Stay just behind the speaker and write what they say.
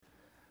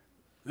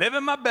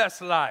Living my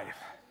best life.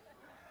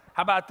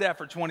 How about that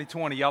for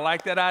 2020? Y'all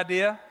like that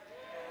idea?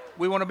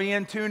 We want to be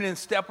in tune and in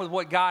step with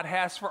what God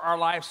has for our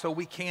life so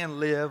we can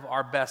live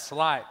our best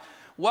life.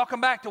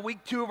 Welcome back to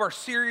week 2 of our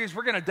series.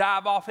 We're going to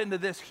dive off into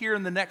this here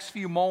in the next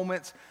few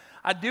moments.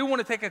 I do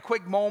want to take a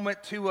quick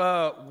moment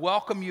to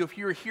welcome you if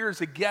you're here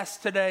as a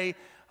guest today.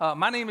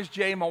 My name is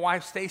Jay. My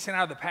wife Stacy and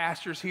I are the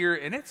pastors here,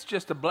 and it's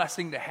just a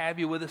blessing to have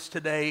you with us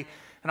today.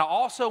 And I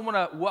also want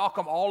to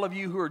welcome all of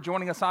you who are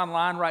joining us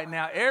online right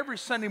now. Every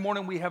Sunday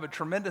morning we have a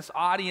tremendous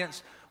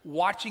audience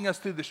watching us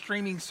through the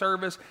streaming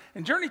service.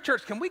 And Journey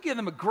Church, can we give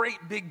them a great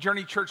big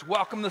Journey Church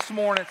welcome this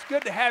morning? It's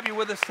good to have you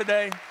with us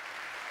today.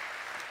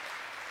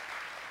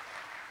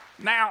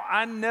 Now,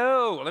 I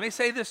know, let me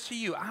say this to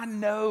you. I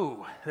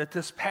know that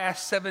this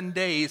past 7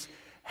 days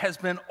has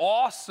been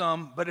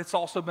awesome, but it's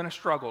also been a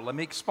struggle. Let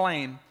me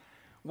explain.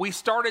 We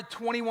started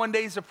 21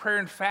 days of prayer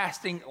and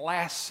fasting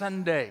last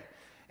Sunday.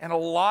 And a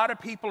lot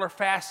of people are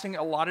fasting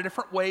a lot of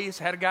different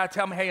ways. I had a guy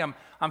tell me, hey,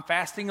 I'm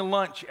fasting a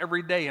lunch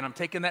every day, and I'm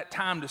taking that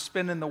time to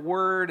spend in the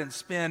Word and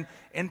spend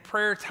in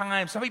prayer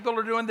time. Some people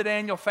are doing the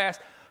Daniel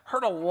fast.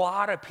 Heard a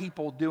lot of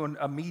people doing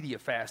a media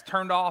fast.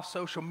 Turned off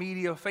social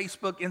media,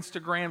 Facebook,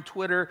 Instagram,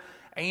 Twitter,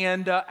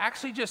 and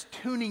actually just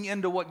tuning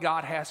into what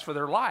God has for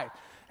their life.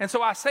 And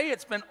so I say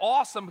it's been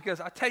awesome because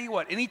I tell you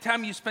what,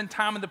 anytime you spend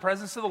time in the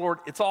presence of the Lord,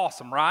 it's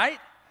awesome, right?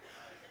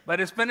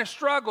 But it's been a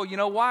struggle. You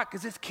know why?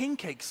 Because it's king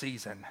cake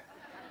season.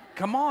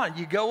 Come on,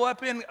 you go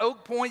up in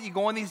Oak Point, you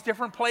go in these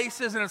different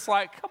places, and it's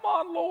like, come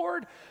on,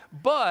 Lord.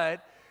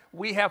 But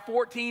we have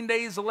 14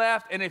 days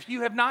left, and if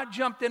you have not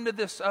jumped into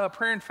this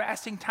prayer and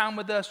fasting time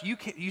with us,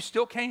 you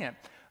still can.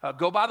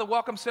 Go by the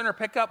Welcome Center,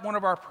 pick up one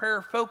of our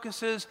prayer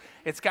focuses.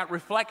 It's got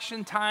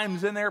reflection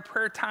times in there,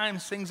 prayer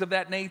times, things of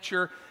that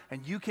nature,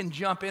 and you can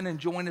jump in and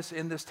join us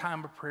in this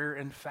time of prayer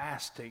and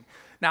fasting.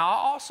 Now, I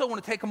also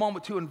want to take a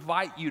moment to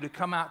invite you to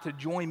come out to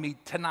join me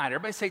tonight.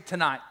 Everybody say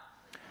tonight.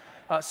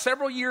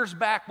 Several years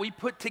back, we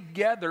put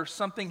together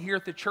something here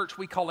at the church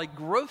we call a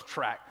growth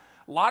track.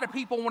 A lot of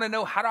people want to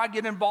know, how do I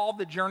get involved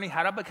in the journey?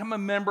 How do I become a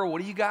member?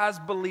 What do you guys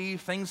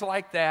believe? Things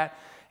like that.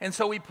 And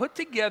so we put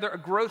together a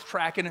growth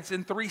track, and it's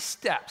in 3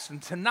 steps.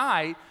 And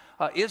tonight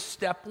is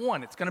step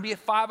 1. It's going to be at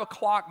 5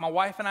 o'clock. My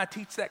wife and I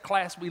teach that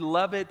class. We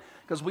love it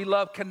because we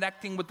love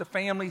connecting with the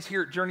families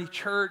here at Journey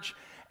Church.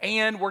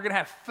 And we're going to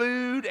have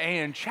food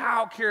and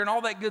childcare and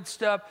all that good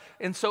stuff.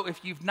 And so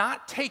if you've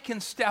not taken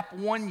step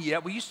 1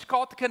 yet, we used to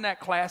call it the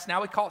Connect class.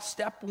 Now we call it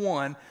step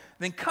 1.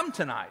 Then come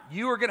tonight.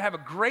 You are going to have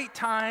a great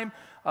time.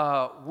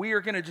 We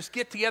are going to just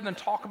get together and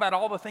talk about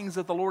all the things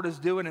that the Lord is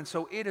doing. And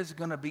so it is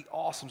going to be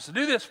awesome. So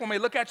do this for me.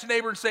 Look at your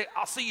neighbor and say,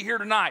 I'll see you here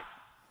tonight.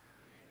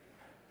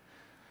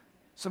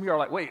 Some of you are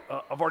like, wait,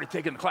 I've already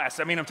taken the class.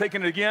 I mean, I'm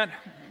taking it again?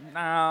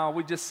 No,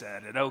 we just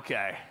said it.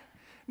 Okay.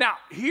 Now,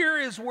 here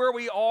is where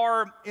we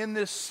are in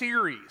this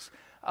series.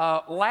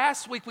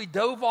 Last week, we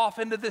dove off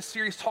into this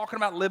series talking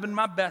about living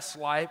my best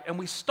life, and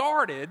we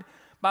started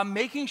by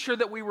making sure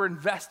that we were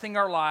investing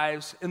our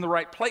lives in the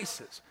right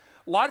places.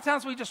 A lot of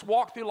times we just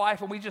walk through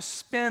life and we just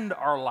spend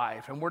our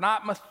life, and we're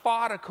not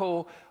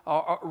methodical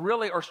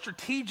or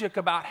strategic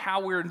about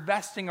how we're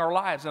investing our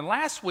lives. And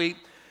last week,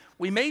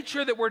 we made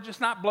sure that we're just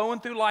not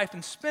blowing through life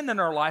and spending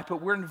our life,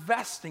 but we're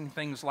investing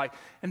things like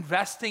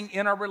investing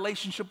in our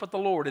relationship with the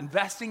Lord,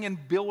 investing in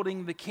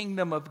building the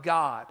kingdom of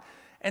God.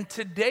 And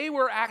today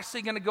we're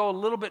actually going to go a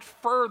little bit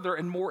further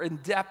and more in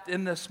depth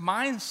in this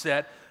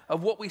mindset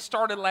of what we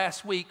started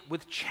last week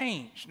with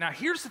change. Now,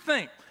 here's the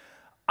thing.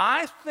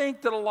 I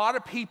think that a lot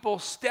of people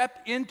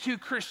step into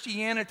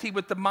Christianity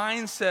with the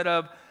mindset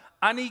of,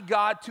 I need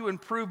God to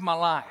improve my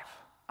life.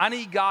 I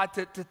need God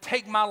to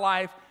take my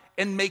life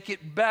and make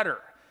it better.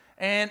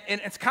 And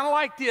it's kind of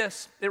like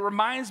this. It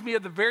reminds me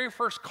of the very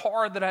first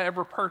car that I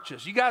ever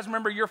purchased. You guys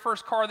remember your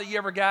first car that you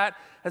ever got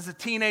as a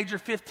teenager,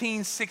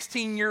 15,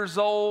 16 years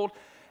old?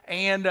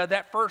 And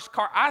that first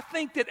car, I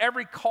think that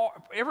every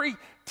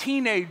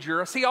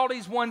teenager, I see all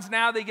these ones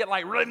now, they get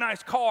like really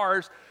nice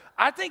cars.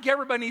 I think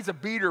everybody needs a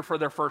beater for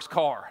their first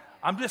car.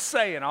 I'm just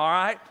saying, all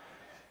right?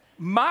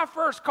 My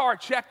first car,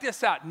 check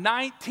this out,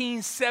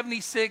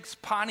 1976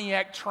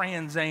 Pontiac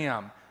Trans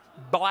Am,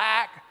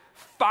 black,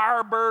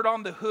 Firebird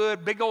on the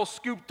hood, big old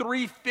Scoop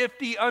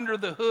 350 under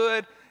the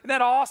hood. Isn't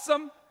that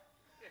awesome?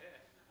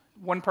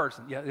 One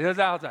person. Yeah, it is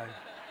outside.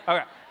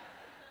 Okay.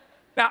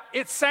 Now,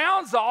 it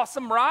sounds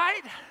awesome,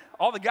 right?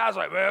 All the guys are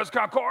like, well, that's the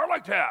kind of car I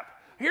like to have.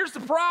 Here's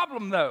the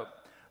problem, though.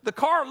 The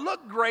car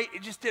looked great.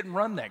 It just didn't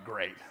run that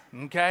great,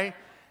 okay?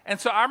 And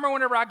so I remember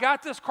whenever I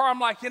got this car, I'm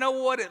like, you know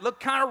what? It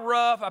looked kind of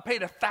rough. I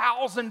paid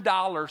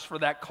 $1,000 for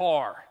that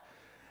car.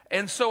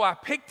 And so I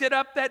picked it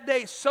up that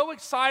day, so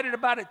excited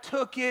about it,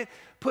 took it,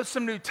 put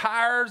some new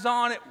tires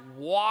on it,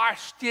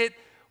 washed it,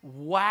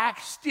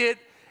 waxed it.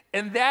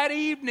 And that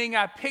evening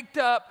I picked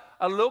up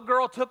a little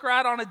girl, took her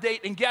out on a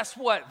date, and guess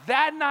what?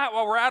 That night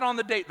while we're out on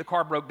the date, the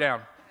car broke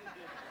down.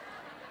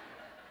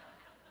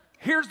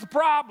 Here's the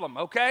problem,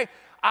 okay?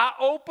 I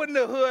opened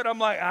the hood. I'm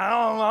like, I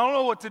don't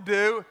know what to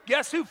do.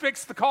 Guess who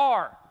fixed the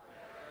car?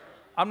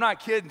 I'm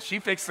not kidding. She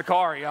fixed the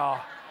car, y'all.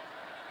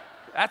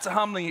 That's a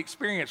humbling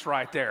experience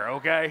right there,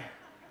 okay?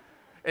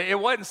 It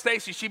wasn't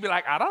Stacy. She'd be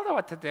like, I don't know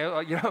what to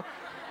do,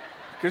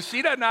 because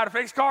she doesn't know how to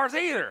fix cars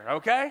either,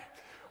 okay?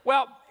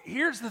 Well,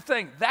 here's the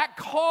thing. That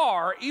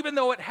car, even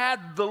though it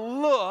had the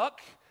look,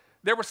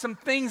 there were some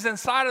things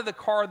inside of the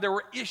car there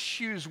were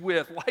issues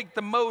with, like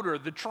the motor,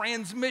 the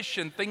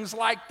transmission, things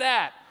like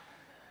that.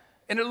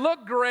 And it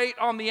looked great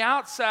on the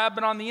outside,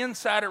 but on the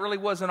inside, it really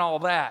wasn't all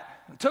that.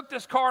 I took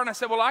this car and I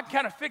said, well, I can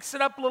kind of fix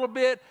it up a little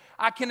bit.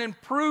 I can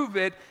improve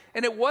it.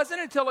 And it wasn't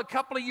until a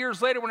couple of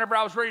years later, whenever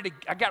I was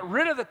I got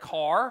rid of the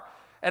car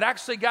and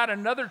actually got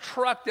another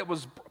truck that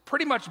was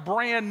pretty much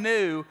brand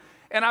new.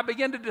 And I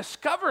began to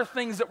discover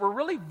things that were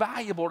really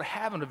valuable to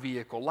have in a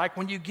vehicle. Like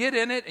when you get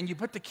in it and you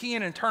put the key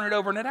in and turn it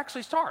over and it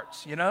actually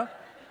starts,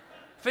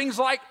 Things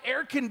like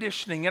air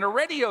conditioning and a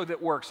radio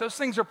that works. Those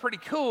things are pretty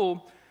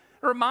cool.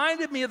 It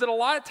reminded me that a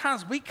lot of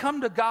times we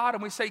come to God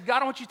and we say,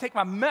 God, I want you to take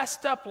my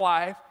messed up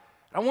life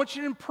and I want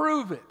you to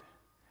improve it.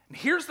 And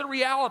here's the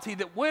reality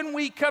that when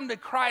we come to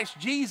Christ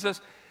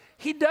Jesus,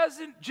 He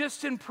doesn't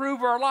just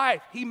improve our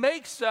life. He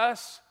makes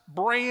us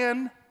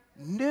brand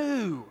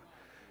new.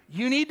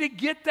 You need to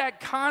get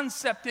that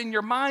concept in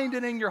your mind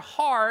and in your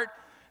heart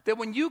that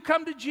when you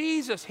come to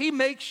Jesus, He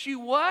makes you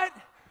what?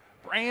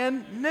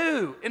 Brand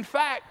new. In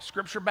fact,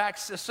 Scripture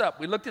backs this up.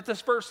 We looked at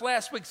this verse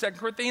last week. 2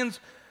 Corinthians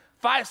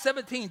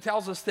 5:17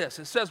 tells us this.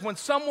 It says, when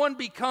someone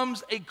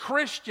becomes a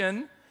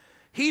Christian,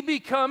 he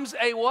becomes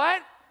a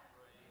what?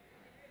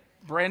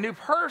 Brand new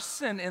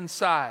person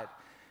inside.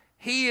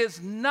 He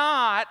is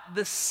not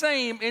the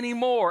same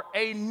anymore.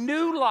 A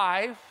new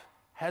life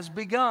has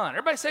begun.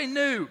 Everybody say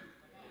new.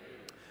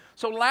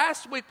 So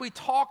last week we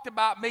talked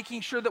about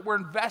making sure that we're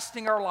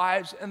investing our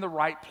lives in the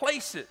right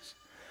places.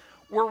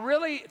 We're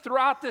really,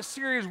 throughout this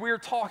series, we're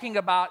talking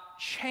about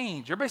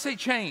change. Everybody say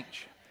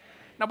change.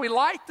 Now we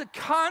like the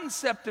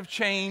concept of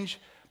change,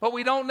 but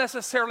we don't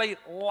necessarily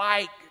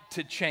like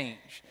to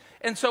change.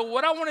 And so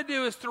what I want to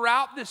do is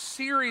throughout this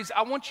series,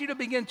 I want you to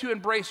begin to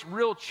embrace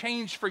real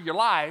change for your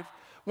life.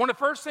 One of the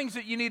first things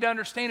that you need to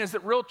understand is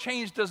that real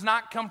change does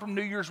not come from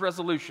New Year's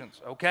resolutions,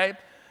 okay?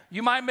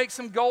 You might make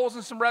some goals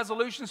and some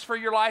resolutions for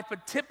your life,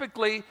 but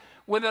typically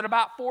within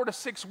about 4 to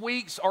 6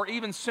 weeks or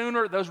even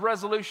sooner, those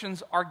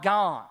resolutions are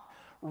gone.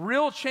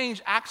 Real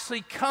change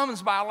actually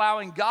comes by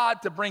allowing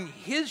God to bring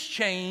His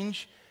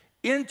change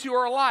into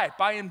our life,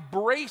 by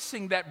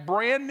embracing that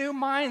brand new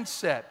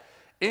mindset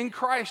in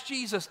Christ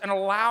Jesus and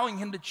allowing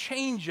Him to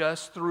change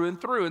us through and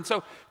through. And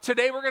so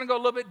today we're going to go a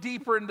little bit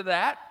deeper into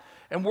that,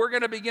 and we're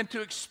going to begin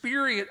to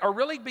experience, or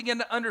really begin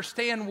to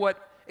understand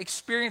what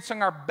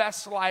experiencing our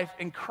best life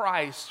in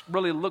Christ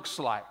really looks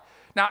like.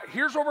 Now,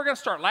 here's where we're going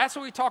to start. Last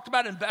week we talked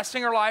about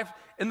investing our life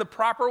in the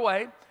proper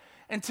way,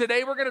 and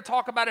today we're going to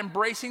talk about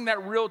embracing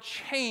that real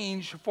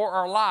change for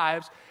our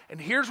lives.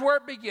 And here's where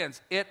it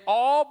begins. It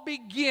all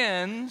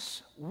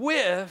begins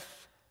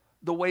with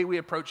the way we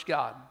approach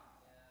God,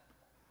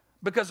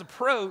 because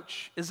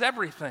approach is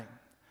everything.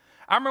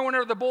 I remember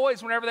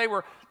whenever they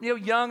were,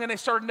 young and they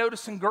started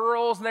noticing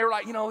girls and they were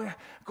like,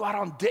 go out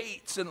on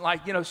dates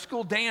and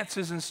school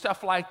dances and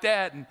stuff like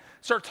that and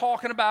start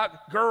talking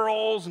about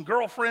girls and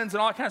girlfriends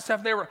and all that kind of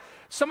stuff. They were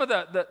some of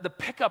the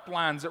pickup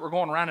lines that were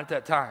going around at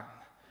that time.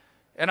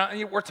 And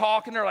we're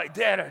talking, they're like,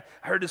 Dad,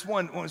 I heard this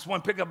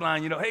one pickup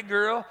line, hey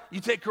girl,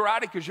 you take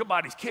karate because your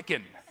body's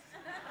kicking.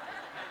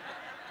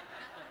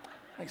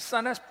 Like,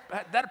 son,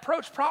 that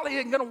approach probably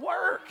isn't going to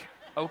work,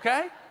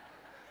 okay?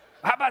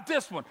 How about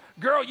this one?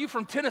 Girl, you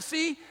from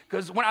Tennessee?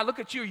 Because when I look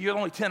at you, you're the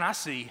only 10 I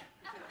see.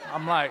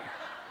 I'm like,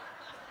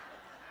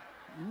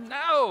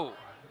 no.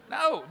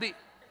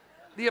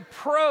 The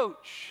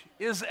approach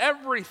is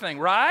everything,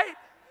 right?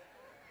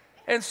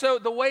 And so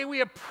the way we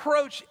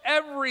approach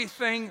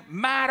everything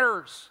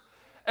matters.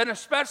 And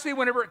especially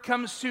whenever it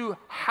comes to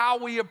how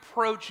we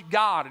approach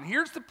God. And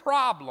here's the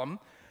problem.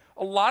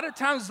 A lot of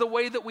times the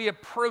way that we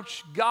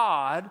approach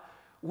God,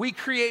 we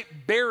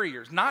create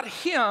barriers. Not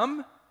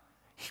Him.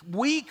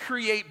 We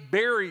create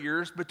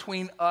barriers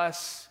between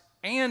us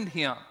and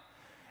Him.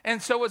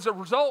 And so as a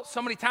result, so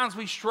many times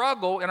we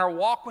struggle in our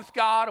walk with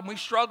God, and we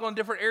struggle in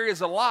different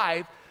areas of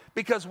life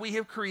because we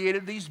have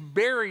created these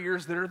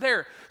barriers that are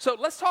there. So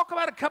let's talk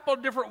about a couple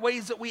of different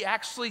ways that we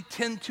actually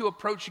tend to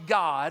approach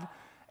God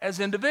as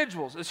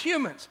individuals, as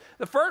humans.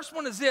 The first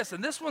one is this,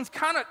 and this one's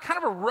kind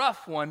of a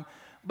rough one,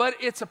 but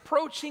it's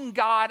approaching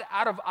God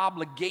out of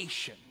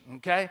obligation,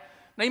 okay?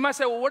 Now, you might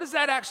say, well, what does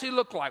that actually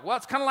look like? Well,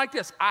 it's kind of like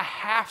this. I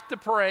have to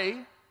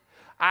pray.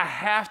 I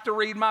have to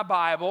read my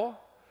Bible.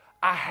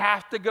 I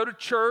have to go to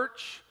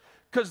church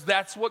because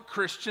that's what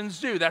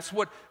Christians do. That's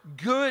what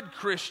good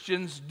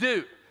Christians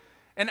do.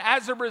 And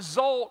as a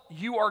result,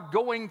 you are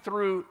going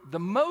through the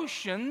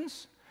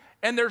motions,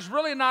 and there's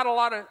really not a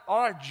lot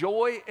of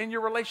joy in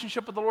your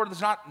relationship with the Lord.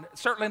 There's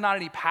certainly not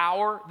any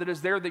power that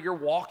is there that you're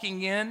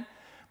walking in,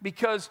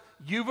 because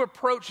you've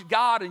approached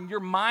God and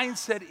your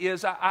mindset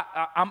is,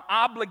 I'm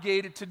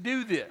obligated to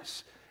do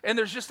this. And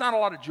there's just not a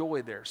lot of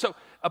joy there. So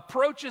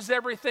approach is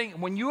everything.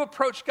 When you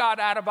approach God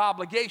out of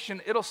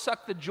obligation, it'll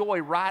suck the joy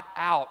right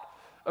out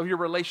of your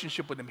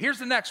relationship with Him. Here's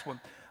the next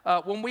one.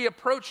 When we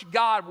approach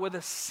God with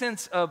a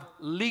sense of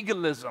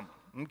legalism,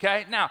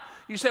 Okay? Now,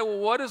 you say, well,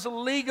 what does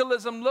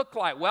legalism look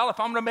like? Well, if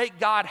I'm going to make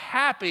God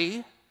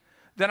happy,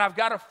 then I've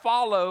got to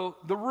follow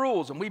the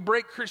rules. And we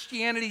break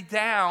Christianity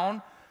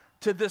down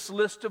to this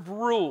list of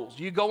rules.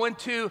 You go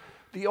into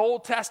the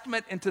Old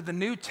Testament, into the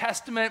New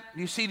Testament,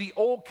 you see the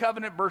Old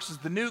Covenant versus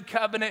the New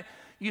Covenant.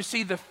 You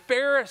see the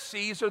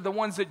Pharisees are the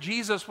ones that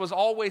Jesus was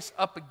always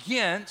up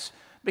against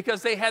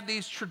because they had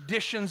these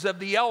traditions of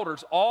the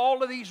elders.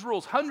 All of these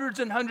rules, hundreds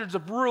and hundreds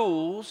of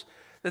rules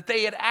that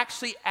they had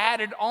actually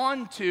added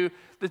on to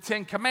the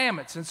Ten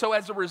Commandments. And so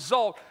as a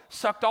result,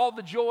 sucked all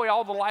the joy,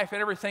 all the life,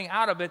 and everything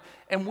out of it.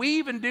 And we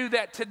even do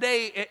that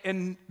today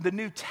in the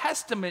New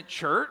Testament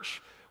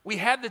church. We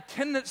had the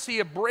tendency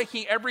of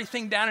breaking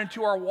everything down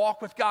into our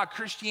walk with God,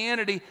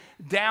 Christianity,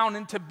 down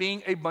into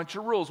being a bunch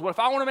of rules. Well, if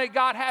I want to make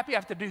God happy, I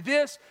have to do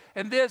this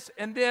and this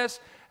and this,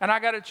 and I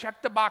got to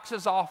check the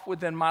boxes off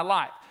within my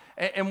life.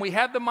 And we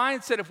have the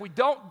mindset, if we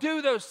don't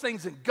do those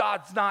things, then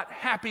God's not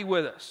happy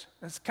with us.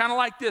 It's kind of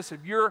like this.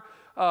 If you're,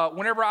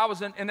 whenever I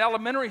was in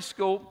elementary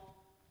school,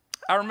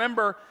 I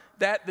remember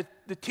that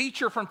the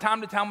teacher from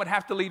time to time would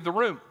have to leave the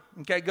room.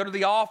 Okay, go to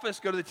the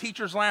office, go to the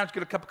teacher's lounge,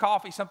 get a cup of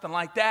coffee, something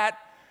like that.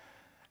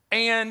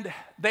 And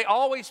they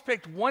always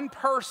picked one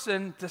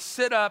person to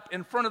sit up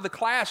in front of the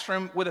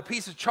classroom with a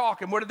piece of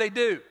chalk. And what did they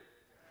do?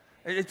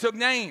 It took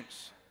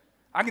names.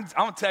 I'm going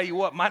to tell you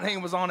what, my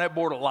name was on that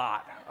board a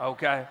lot,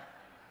 okay?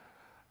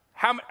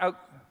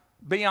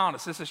 Be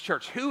honest, this is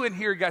church. Who in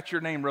here got your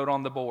name wrote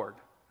on the board?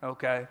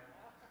 Okay.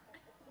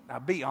 Now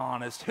be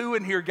honest. Who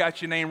in here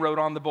got your name wrote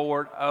on the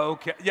board?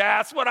 Okay. Yeah,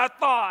 that's what I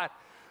thought.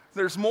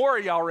 There's more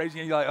of y'all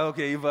raising. You're like,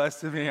 okay, you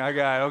busted me. I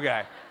got it.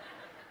 Okay.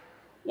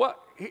 Well,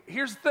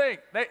 here's the thing.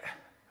 They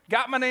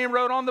got my name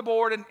wrote on the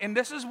board, and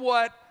this is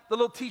what the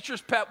little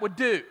teacher's pet would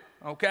do,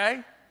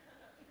 okay?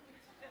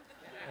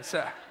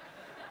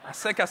 I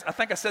think I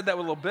said that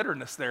with a little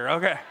bitterness there,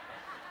 okay.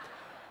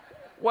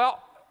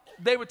 Well,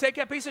 they would take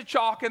that piece of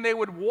chalk, and they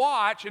would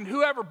watch, and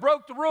whoever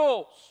broke the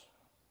rules,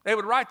 they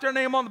would write their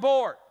name on the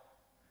board.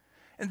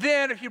 And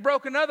then if you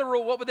broke another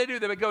rule, what would they do?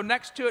 They would go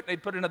next to it, and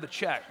they'd put another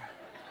check.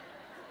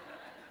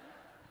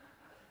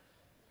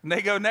 And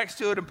they go next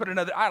to it and put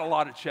another. I had a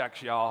lot of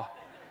checks, y'all.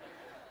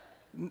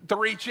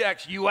 3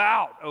 checks, you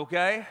out,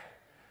 okay?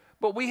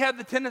 But we have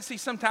the tendency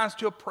sometimes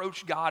to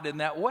approach God in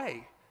that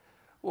way.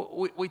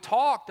 We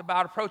talked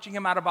about approaching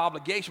him out of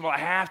obligation. Well, I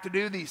have to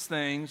do these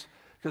things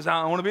because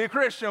I want to be a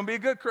Christian, I want to be a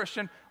good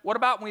Christian. What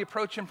about when we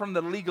approach him from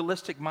the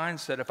legalistic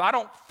mindset? If I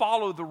don't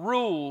follow the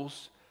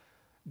rules,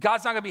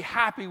 God's not going to be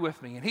happy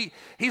with me. And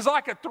he's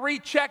like a 3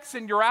 checks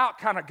and you're out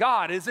kind of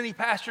God, isn't he,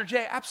 Pastor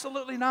Jay?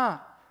 Absolutely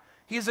not.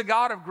 He's a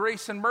God of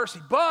grace and mercy,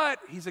 but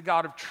he's a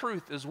God of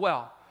truth as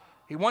well.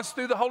 He wants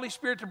through the Holy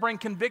Spirit to bring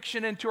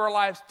conviction into our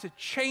lives to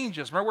change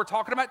us. Remember, we're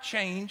talking about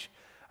change,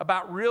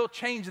 about real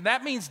change, and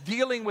that means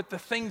dealing with the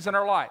things in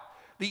our life,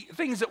 the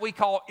things that we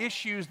call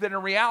issues that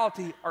in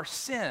reality are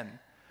sin,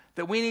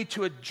 that we need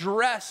to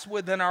address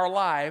within our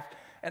life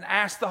and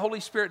ask the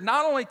Holy Spirit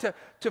not only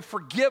to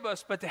forgive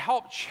us, but to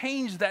help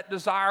change that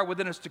desire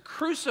within us, to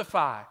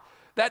crucify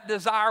that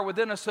desire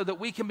within us so that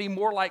we can be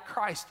more like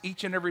Christ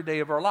each and every day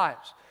of our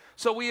lives.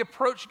 So we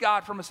approach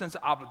God from a sense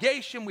of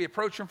obligation. We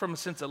approach him from a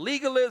sense of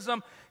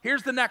legalism.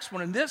 Here's the next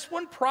one, and this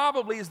one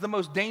probably is the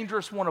most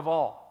dangerous one of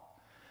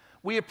all.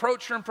 We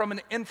approach him from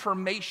an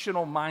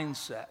informational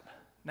mindset.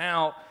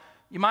 Now,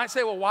 you might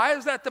say, well, why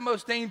is that the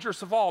most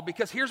dangerous of all?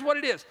 Because here's what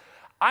it is.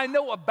 I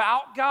know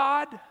about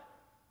God,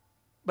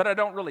 but I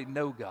don't really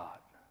know God.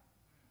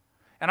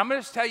 And I'm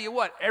going to tell you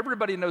what,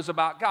 everybody knows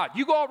about God.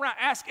 You go around,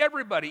 ask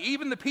everybody,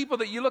 even the people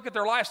that you look at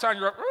their lifestyle and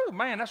you're like, oh,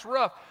 man, that's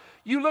rough.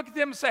 You look at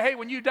them and say, hey,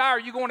 when you die, are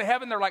you going to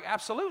heaven? They're like,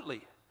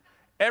 absolutely.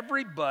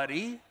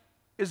 Everybody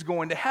is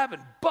going to heaven.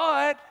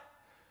 But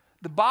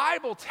the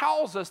Bible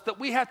tells us that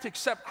we have to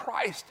accept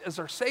Christ as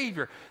our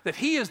Savior, that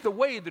he is the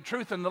way, the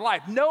truth, and the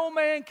life. No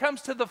man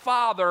comes to the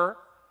Father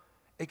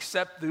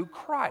except through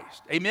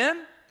Christ.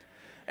 Amen?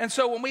 And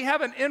so when we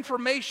have an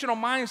informational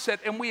mindset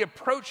and we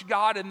approach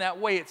God in that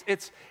way,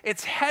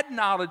 it's head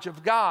knowledge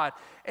of God.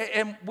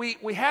 And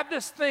we have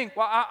this thing,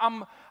 well,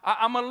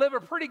 I'm going to live a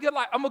pretty good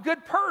life. I'm a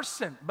good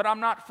person, but I'm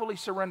not fully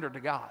surrendered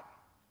to God.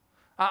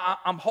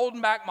 I'm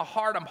holding back my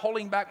heart. I'm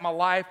holding back my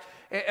life.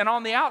 And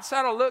on the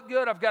outside, I look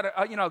good. I've got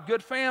a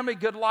good family,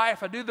 good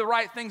life. I do the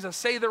right things. I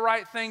say the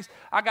right things.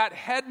 I got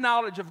head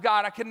knowledge of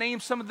God. I can name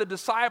some of the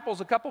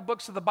disciples, a couple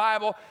books of the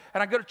Bible,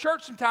 and I go to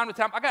church from time to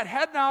time. I got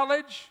head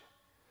knowledge.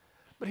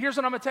 But here's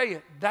what I'm going to tell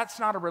you. That's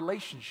not a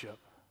relationship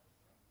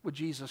with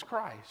Jesus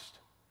Christ.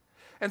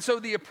 And so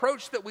the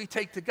approach that we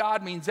take to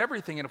God means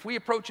everything. And if we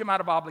approach him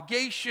out of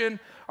obligation,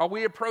 or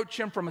we approach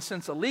him from a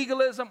sense of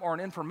legalism or an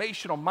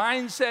informational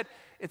mindset,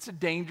 it's a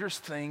dangerous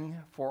thing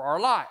for our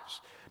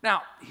lives.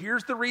 Now,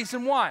 here's the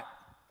reason why.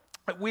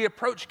 We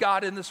approach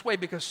God in this way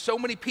because so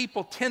many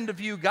people tend to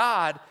view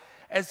God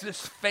as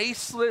this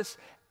faceless,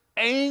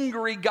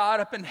 angry God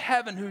up in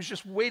heaven who's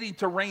just waiting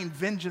to rain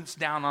vengeance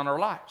down on our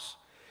lives.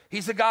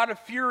 He's a God of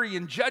fury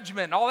and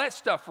judgment and all that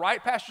stuff,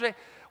 right, Pastor Jay?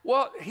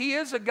 Well, he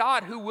is a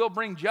God who will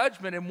bring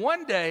judgment, and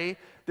one day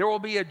there will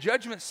be a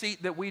judgment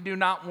seat that we do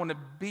not want to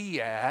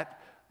be at,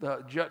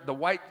 the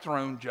white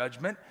throne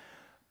judgment.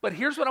 But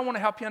here's what I want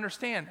to help you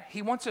understand.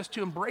 He wants us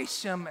to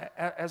embrace him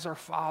as our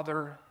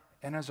Father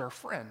and as our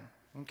friend,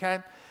 okay?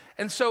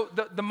 And so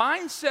the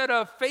mindset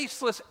of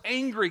faceless,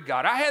 angry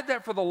God, I had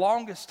that for the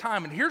longest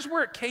time, and here's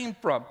where it came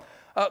from.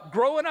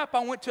 Growing up,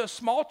 I went to a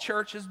small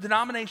church, a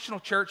denominational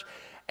church,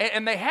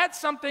 and they had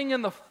something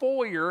in the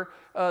foyer.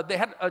 They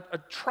had a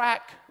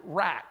track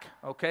rack,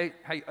 okay?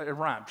 It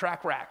rhymed,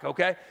 track rack,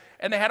 okay?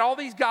 And they had all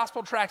these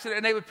gospel tracks in it,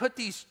 and they would put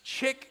these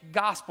chick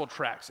gospel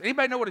tracks.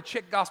 Anybody know what a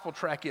chick gospel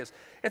track is?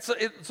 It's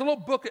a little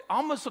book. It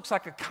almost looks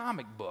like a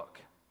comic book,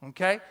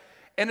 okay?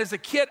 And as a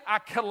kid, I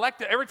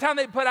collected. Every time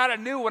they put out a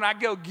new one, I'd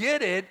go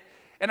get it,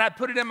 and I'd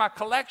put it in my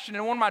collection.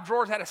 And one of my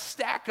drawers had a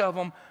stack of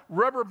them,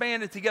 rubber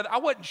banded together. I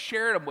wasn't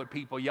sharing them with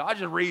people, y'all. I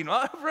just reading.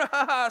 Oh,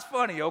 it's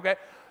funny, okay?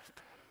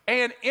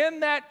 And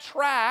in that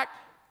track,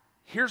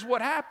 here's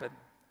what happened.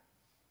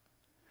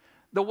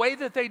 The way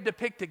that they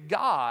depicted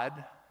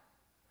God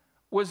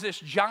was this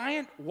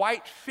giant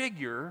white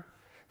figure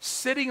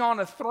sitting on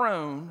a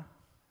throne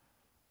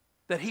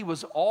that he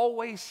was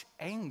always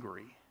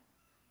angry.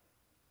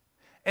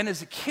 And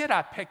as a kid,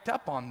 I picked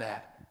up on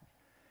that.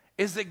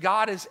 Is that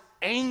God is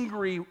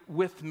angry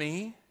with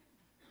me.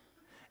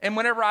 And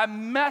whenever I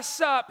mess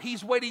up,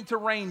 he's waiting to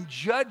rain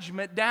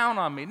judgment down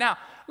on me. Now,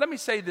 let me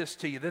say this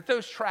to you, that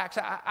those tracks,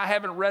 I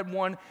haven't read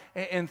one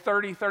in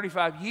 30,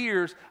 35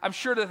 years. I'm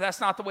sure that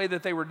that's not the way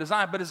that they were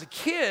designed. But as a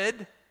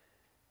kid,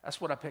 that's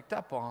what I picked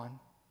up on.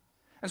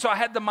 And so I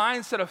had the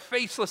mindset of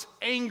faceless,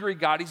 angry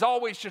God. He's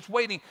always just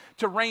waiting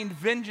to rain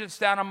vengeance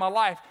down on my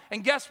life.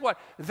 And guess what?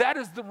 That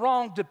is the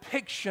wrong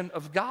depiction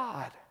of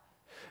God.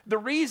 The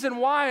reason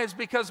why is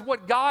because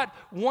what God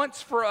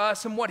wants for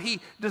us and what he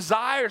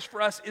desires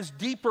for us is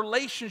deep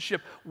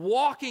relationship,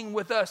 walking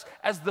with us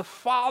as the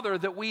Father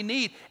that we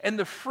need and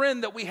the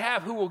friend that we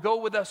have who will go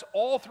with us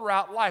all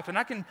throughout life. And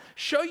I can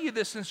show you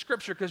this in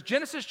Scripture because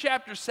Genesis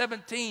chapter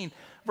 17,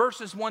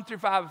 verses 1 through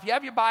 5. If you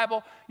have your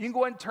Bible, you can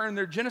go ahead and turn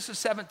there, Genesis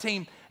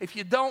 17. If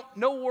you don't,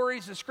 no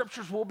worries, the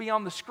Scriptures will be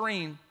on the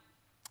screen.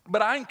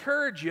 But I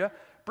encourage you,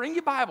 bring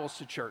your Bibles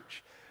to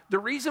church. The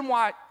reason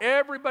why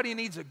everybody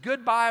needs a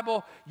good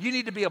Bible, you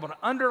need to be able to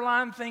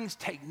underline things,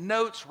 take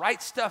notes,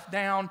 write stuff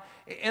down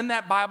in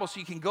that Bible so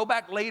you can go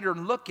back later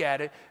and look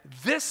at it.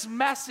 This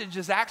message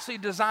is actually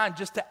designed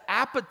just to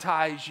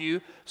appetize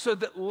you so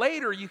that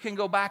later you can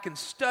go back and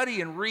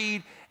study and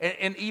read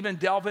and even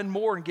delve in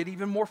more and get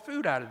even more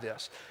food out of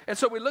this. And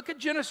so we look at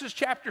Genesis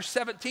chapter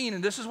 17,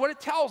 and this is what it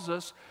tells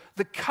us,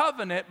 the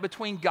covenant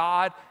between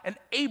God and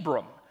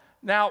Abram.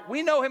 Now,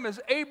 we know him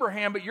as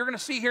Abraham, but you're going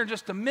to see here in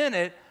just a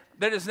minute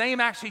that his name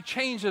actually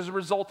changed as a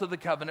result of the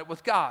covenant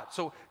with God.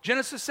 So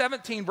Genesis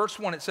 17, verse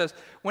 1, it says,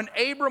 when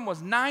Abram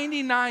was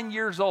 99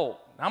 years old.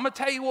 Now, I'm going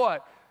to tell you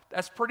what,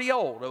 that's pretty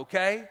old,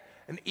 okay?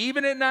 And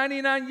even at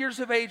 99 years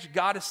of age,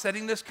 God is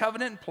setting this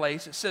covenant in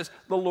place. It says,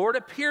 the Lord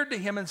appeared to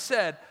him and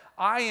said,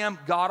 I am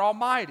God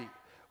Almighty.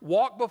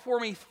 Walk before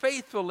me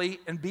faithfully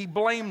and be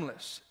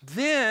blameless.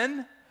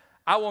 Then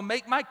I will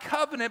make my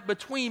covenant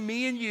between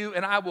me and you,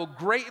 and I will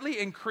greatly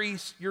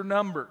increase your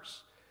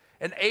numbers.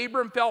 And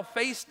Abram fell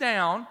face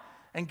down,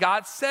 and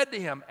God said to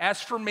him,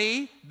 as for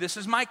me, this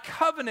is my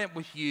covenant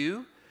with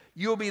you.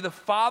 You will be the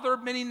father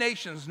of many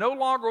nations. No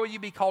longer will you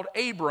be called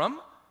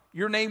Abram.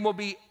 Your name will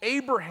be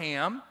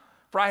Abraham,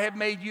 for I have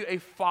made you a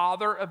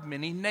father of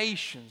many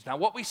nations. Now,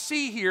 what we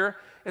see here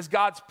is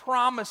God's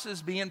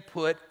promises being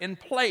put in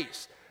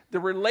place. The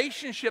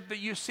relationship that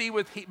you see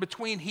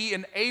between he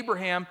and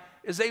Abraham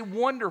is a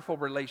wonderful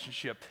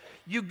relationship.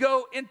 You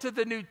go into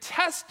the New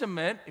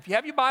Testament. If you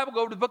have your Bible,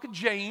 go to the book of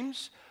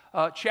James,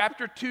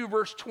 chapter 2,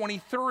 verse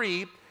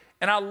 23.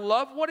 And I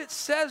love what it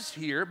says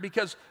here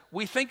because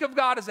we think of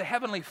God as a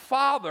heavenly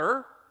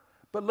father,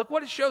 but look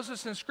what it shows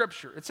us in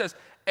Scripture. It says,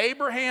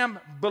 Abraham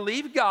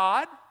believed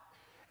God,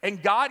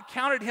 and God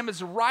counted him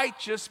as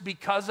righteous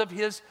because of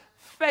his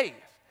faith.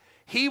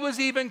 He was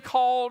even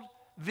called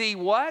the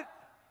what?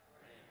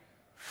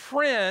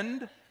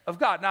 Friend of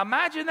God. Now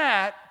imagine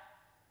that,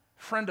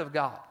 friend of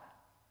God.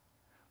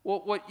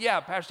 Well, yeah,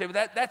 Pastor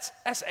David,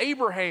 that's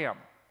Abraham.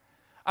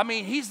 I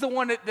mean, he's the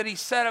one that he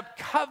set up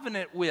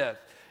covenant with.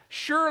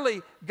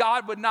 Surely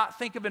God would not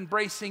think of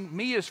embracing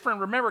me as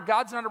friend. Remember,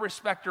 God's not a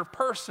respecter of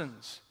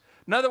persons.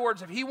 In other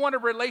words, if he wanted a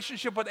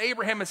relationship with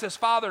Abraham as his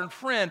father and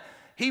friend,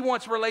 he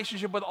wants a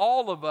relationship with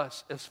all of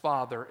us as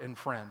father and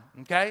friend,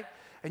 okay?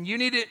 And you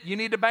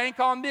need to bank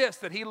on this,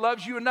 that he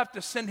loves you enough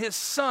to send his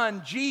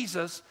son,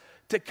 Jesus,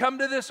 to come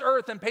to this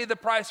earth and pay the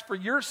price for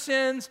your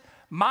sins,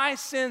 my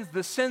sins,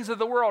 the sins of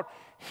the world.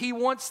 He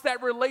wants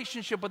that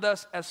relationship with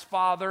us as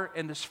father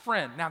and as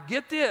friend. Now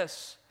get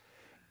this.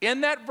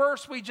 In that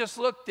verse we just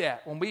looked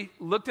at, when we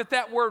looked at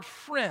that word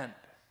friend,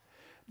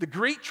 the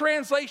Greek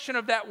translation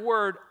of that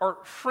word, or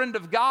friend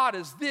of God,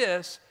 is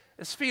this,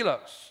 is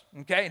philos.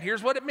 Okay, and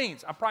here's what it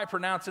means. I'm probably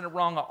pronouncing it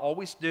wrong, I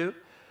always do.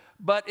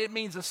 But it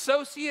means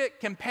associate,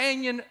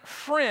 companion,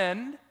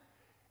 friend.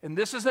 And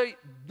this is a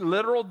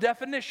literal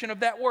definition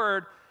of that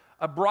word,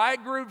 a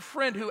bridegroom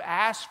friend who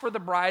asks for the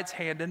bride's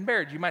hand in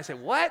marriage. You might say,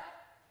 what?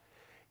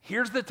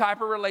 Here's the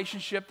type of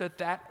relationship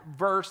that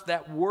verse,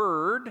 that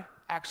word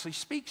actually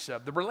speaks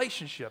of, the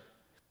relationship.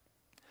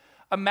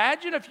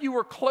 Imagine if you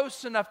were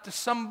close enough to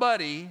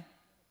somebody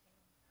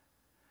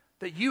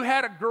that you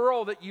had a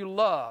girl that you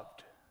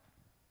loved,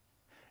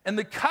 and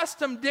the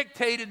custom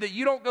dictated that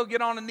you don't go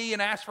get on a knee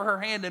and ask for her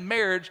hand in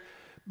marriage,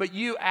 but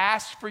you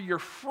ask for your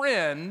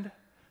friend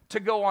to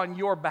go on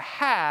your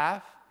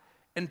behalf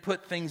and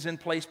put things in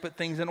place, put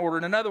things in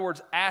order. In other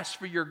words, ask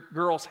for your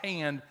girl's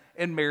hand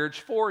in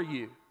marriage for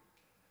you.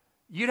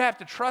 You'd have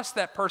to trust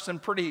that person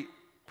pretty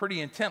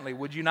intently,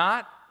 would you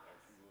not?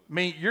 I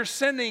mean, you're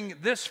sending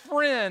this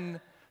friend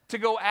to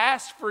go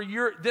ask for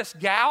this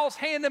gal's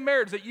hand in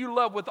marriage that you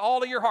love with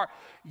all of your heart.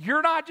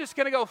 You're not just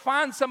going to go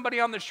find somebody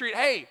on the street,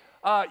 hey,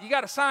 you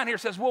got a sign here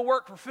that says we'll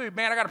work for food.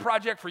 Man, I got a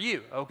project for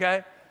you,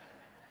 okay?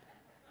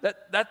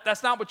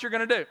 That's not what you're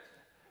going to do.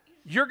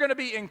 You're going to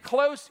be in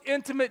close,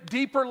 intimate,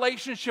 deep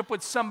relationship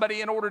with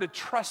somebody in order to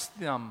trust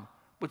them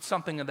with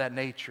something of that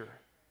nature.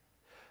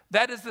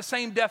 That is the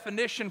same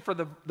definition for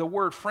the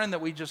word friend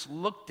that we just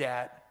looked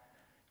at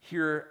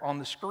here on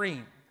the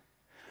screen.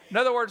 In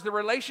other words, the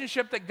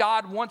relationship that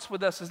God wants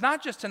with us is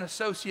not just an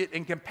associate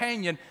and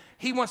companion.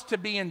 He wants to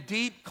be in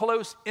deep,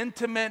 close,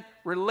 intimate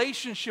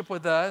relationship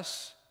with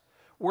us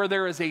where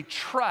there is a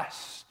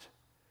trust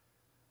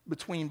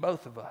between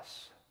both of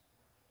us.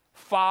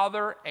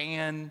 Father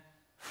and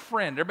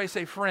friend. Everybody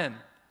say friend.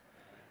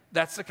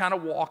 That's the kind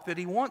of walk that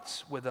he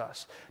wants with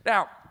us.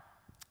 Now,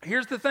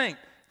 here's the thing.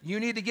 You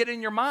need to get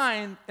in your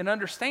mind and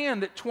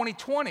understand that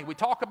 2020, we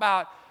talk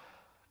about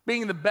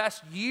being the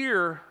best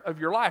year of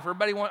your life.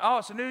 Everybody wants, oh,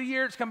 it's a new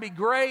year, it's going to be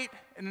great.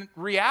 In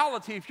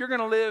reality, if you're going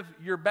to live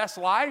your best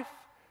life,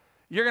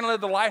 you're going to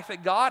live the life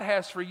that God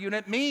has for you, and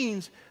it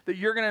means that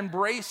you're going to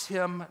embrace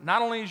him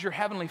not only as your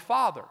heavenly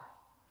Father,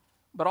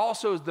 but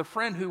also as the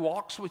friend who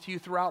walks with you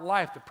throughout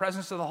life, the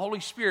presence of the Holy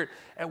Spirit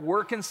at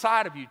work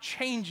inside of you,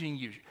 changing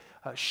you,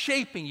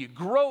 shaping you,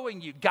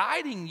 growing you,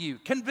 guiding you,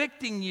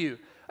 convicting you,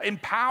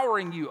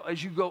 empowering you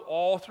as you go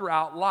all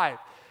throughout life.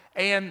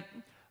 And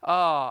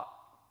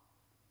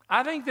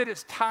I think that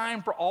it's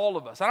time for all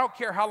of us. I don't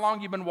care how long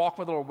you've been walking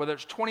with the Lord, whether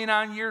it's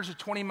 29 years or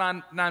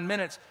 29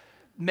 minutes,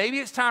 maybe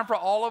it's time for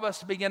all of us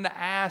to begin to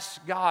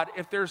ask God,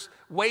 if there's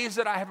ways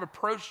that I have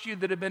approached you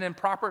that have been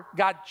improper,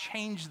 God,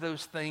 change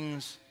those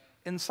things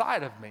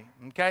inside of me,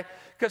 okay?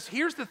 Because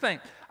here's the thing.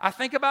 I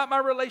think about my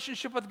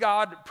relationship with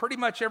God. Pretty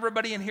much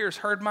everybody in here has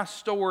heard my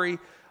story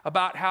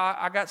about how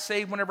I got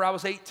saved whenever I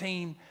was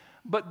 18.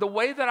 But the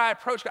way that I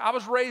approached God, I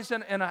was raised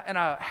in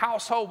a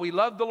household. We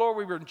loved the Lord.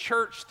 We were in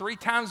church 3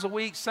 times a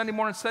week, Sunday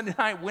morning, Sunday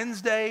night,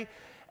 Wednesday.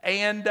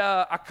 And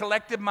I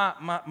collected my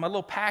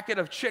little packet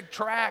of Chick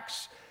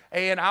tracts.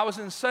 And I was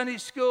in Sunday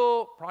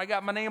school. Probably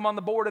got my name on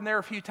the board in there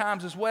a few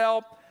times as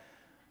well.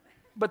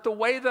 But the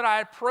way that I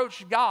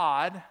approached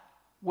God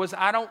was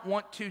I don't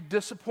want to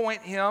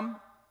disappoint him.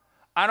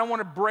 I don't want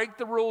to break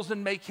the rules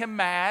and make him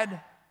mad.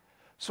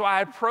 So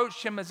I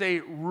approached him as a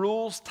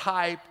rules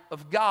type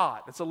of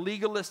God. It's a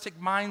legalistic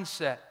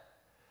mindset.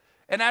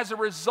 And as a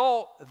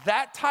result,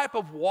 that type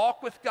of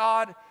walk with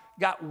God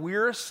got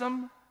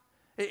wearisome.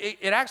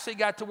 It actually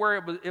got to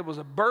where it was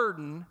a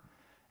burden.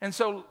 And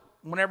so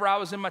whenever I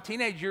was in my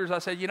teenage years, I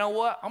said, you know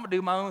what? I'm going to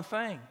do my own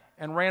thing.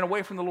 And ran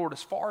away from the Lord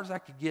as far as I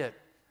could get.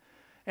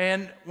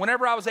 And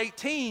whenever I was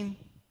 18,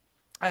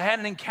 I had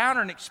an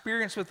encounter, an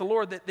experience with the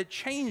Lord that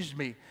changed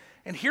me.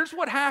 And here's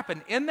what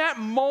happened. In that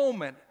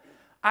moment,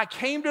 I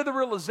came to the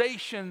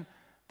realization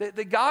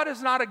that God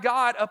is not a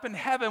God up in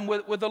heaven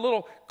with a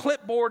little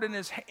clipboard in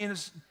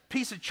his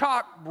piece of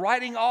chalk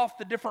writing off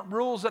the different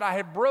rules that I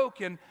had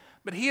broken,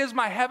 but he is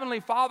my heavenly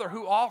Father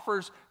who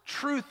offers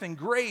truth and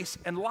grace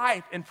and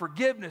life and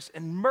forgiveness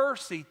and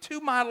mercy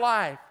to my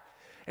life.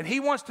 And he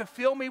wants to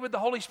fill me with the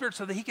Holy Spirit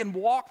so that he can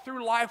walk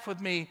through life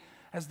with me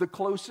as the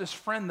closest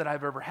friend that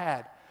I've ever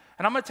had.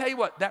 And I'm going to tell you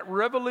what, that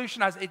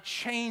revolutionized, it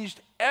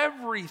changed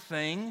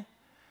everything.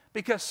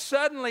 Because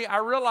suddenly I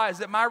realized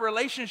that my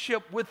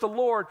relationship with the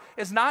Lord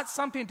is not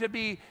something to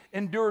be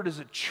endured as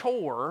a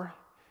chore.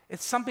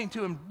 It's something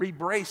to be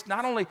embraced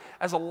not only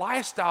as a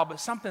lifestyle, but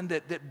something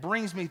that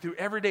brings me through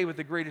every day with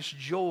the greatest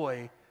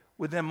joy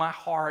within my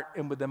heart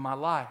and within my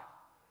life.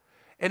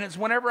 And it's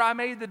whenever I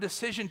made the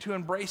decision to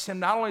embrace him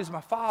not only as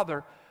my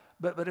Father,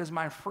 but as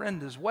my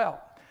friend as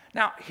well.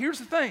 Now, here's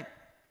the thing.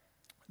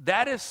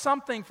 That is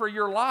something for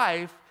your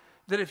life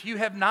that if you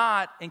have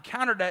not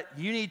encountered that,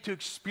 you need to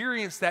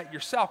experience that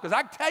yourself. Because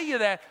I can tell you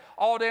that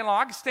all day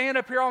long. I can stand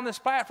up here on this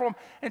platform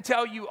and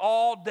tell you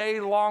all day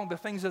long the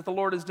things that the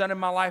Lord has done in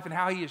my life and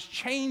how he has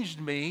changed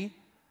me.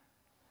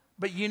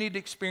 But you need to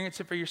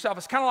experience it for yourself.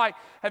 It's kind of like,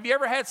 have you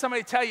ever had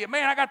somebody tell you,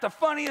 man, I got the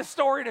funniest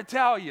story to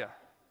tell you.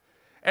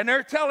 And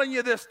they're telling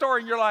you this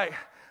story and you're like,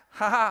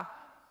 ha ha.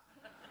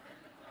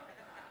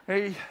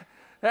 Hey,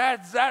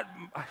 that's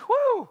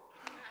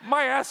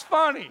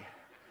funny.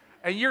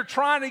 And you're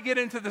trying to get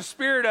into the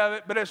spirit of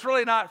it, but it's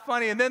really not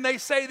funny. And then they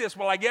say this,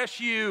 well, I guess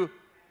you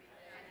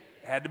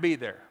had to be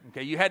there.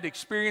 Okay, you had to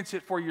experience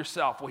it for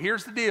yourself. Well,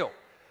 here's the deal.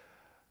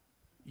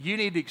 You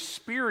need to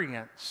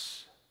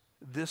experience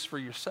this for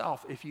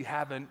yourself if you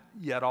haven't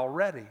yet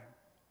already.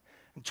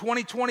 And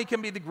 2020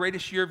 can be the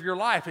greatest year of your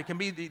life. It can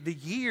be the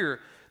year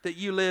that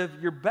you live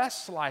your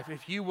best life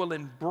if you will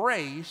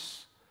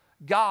embrace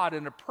God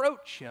and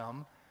approach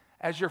Him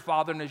as your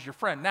Father and as your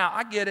friend. Now,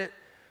 I get it.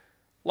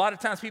 A lot of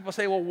times people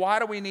say, well, why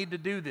do we need to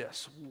do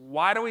this?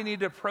 Why do we need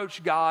to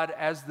approach God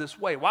as this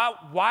way?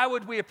 Why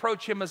would we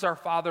approach Him as our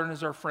Father and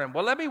as our friend?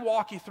 Well, let me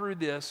walk you through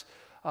this,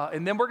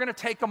 and then we're going to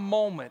take a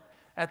moment.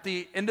 At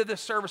the end of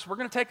this service, we're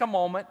going to take a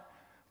moment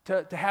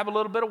to have a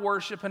little bit of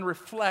worship and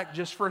reflect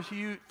just for a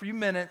few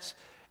minutes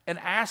and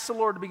ask the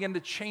Lord to begin to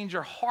change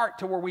our heart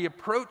to where we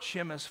approach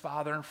Him as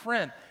Father and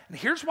friend. And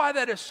here's why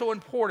that is so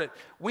important.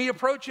 We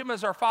approach Him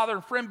as our Father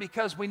and friend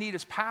because we need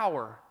His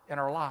power in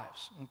our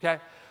lives, okay?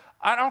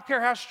 I don't care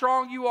how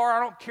strong you are.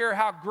 I don't care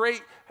how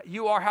great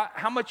you are,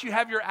 how much you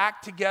have your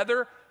act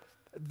together.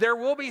 There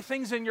will be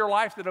things in your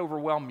life that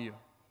overwhelm you,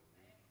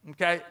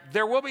 okay?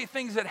 There will be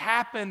things that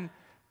happen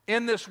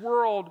in this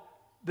world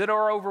that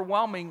are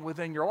overwhelming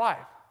within your life.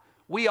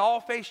 We all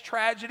face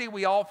tragedy.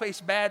 We all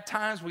face bad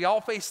times. We all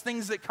face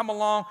things that come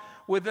along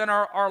within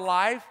our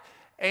life.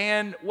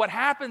 And what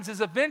happens is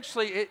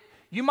eventually,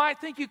 you might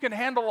think you can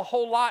handle a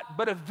whole lot,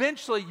 but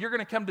eventually you're going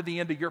to come to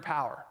the end of your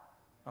power,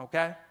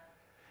 okay?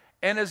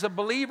 And as a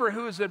believer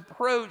who has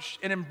approached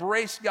and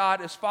embraced God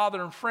as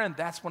Father and friend,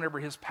 that's whenever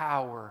His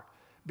power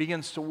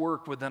begins to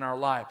work within our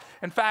life.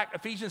 In fact,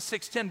 Ephesians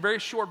 6:10, very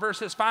short verse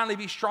says, finally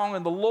be strong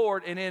in the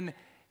Lord and in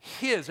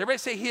His. Everybody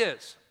say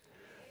His.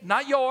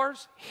 Not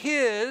yours,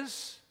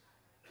 His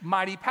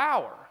mighty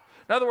power.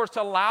 In other words,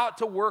 to allow it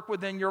to work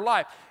within your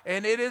life.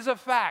 And it is a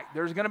fact.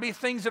 There's going to be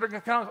things that are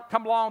going to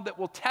come along that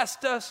will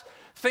test us,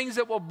 things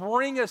that will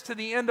bring us to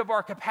the end of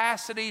our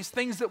capacities,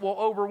 things that will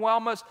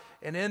overwhelm us.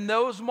 And in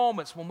those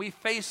moments, when we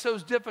face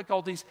those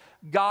difficulties,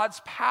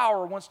 God's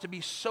power wants to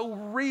be so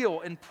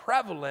real and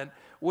prevalent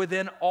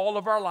within all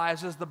of our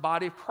lives as the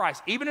body of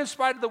Christ, even in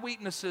spite of the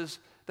weaknesses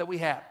that we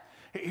have.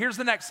 Here's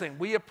the next thing.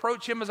 We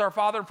approach Him as our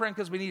Father and friend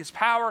because we need His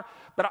power,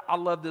 but I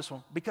love this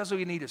one, because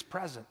we need His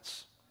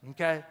presence,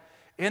 okay?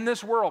 In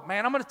this world,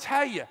 man, I'm going to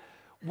tell you,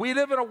 we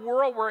live in a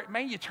world where,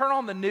 man, you turn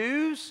on the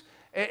news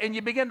and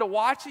you begin to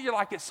watch it, you're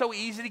like, it's so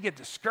easy to get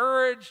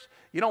discouraged.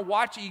 You don't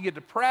watch it, you get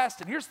depressed.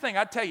 And here's the thing,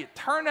 I tell you,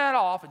 turn that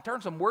off and turn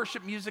some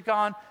worship music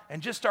on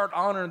and just start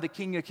honoring the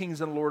King of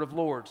Kings and Lord of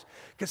Lords.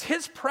 Because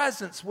His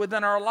presence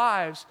within our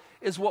lives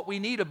is what we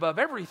need above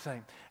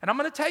everything. And I'm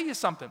going to tell you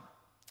something.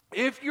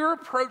 If your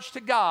approach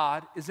to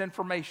God is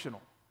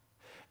informational,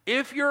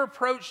 if your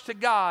approach to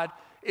God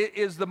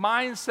is the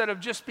mindset of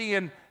just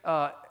being,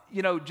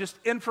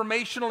 just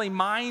informationally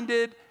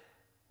minded,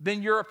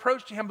 then your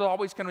approach to Him is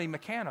always going to be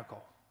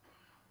mechanical.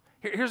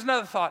 Here's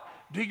another thought.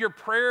 Do your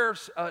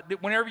prayers,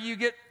 whenever you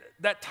get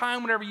that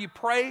time, whenever you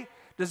pray,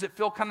 does it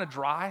feel kind of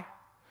dry?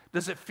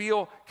 Does it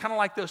feel kind of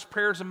like those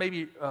prayers are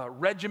maybe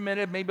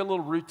regimented, maybe a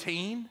little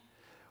routine?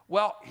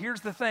 Well,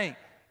 here's the thing.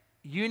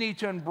 You need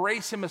to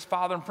embrace Him as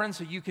Father and friend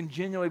so you can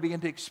genuinely begin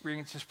to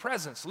experience His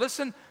presence.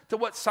 Listen to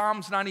what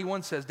Psalms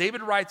 91 says.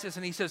 David writes this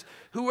and he says,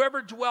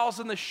 whoever dwells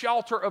in the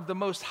shelter of the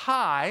Most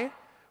High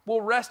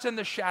will rest in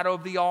the shadow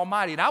of the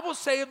Almighty. And I will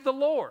say of the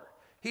Lord,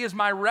 He is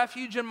my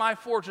refuge and my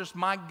fortress,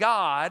 my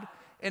God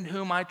in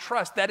whom I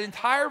trust. That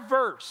entire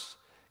verse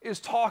is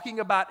talking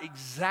about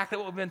exactly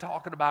what we've been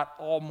talking about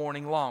all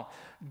morning long.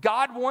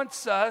 God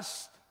wants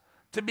us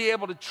to be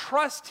able to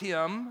trust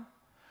Him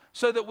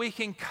so that we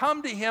can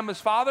come to Him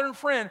as Father and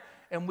friend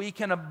and we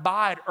can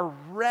abide or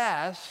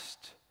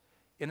rest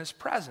in His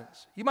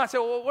presence. You might say,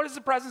 well, what is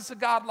the presence of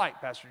God like,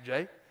 Pastor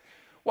Jay?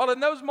 Well, in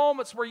those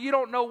moments where you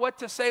don't know what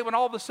to say, when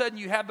all of a sudden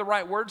you have the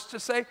right words to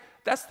say,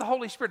 that's the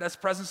Holy Spirit. That's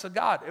the presence of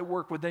God at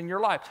work within your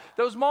life.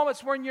 Those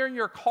moments when you're in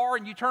your car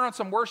and you turn on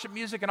some worship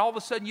music and all of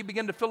a sudden you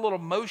begin to feel a little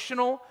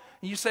emotional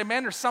and you say,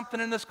 man, there's something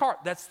in this car.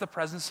 That's the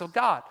presence of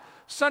God.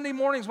 Sunday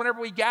mornings,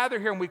 whenever we gather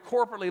here and we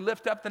corporately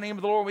lift up the name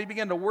of the Lord, we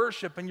begin to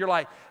worship and you're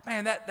like,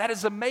 man, that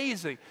is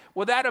amazing.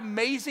 Well, that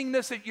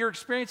amazingness that you're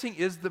experiencing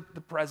is the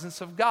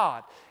presence of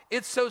God.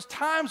 It's those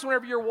times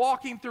whenever you're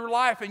walking through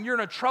life and you're in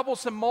a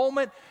troublesome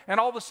moment and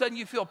all of a sudden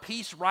you feel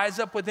peace rise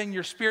up within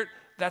your spirit.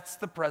 That's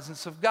the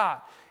presence of God.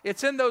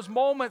 It's in those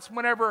moments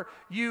whenever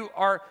you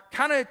are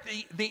kind of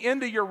at the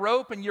end of your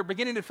rope and you're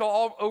beginning to feel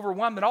all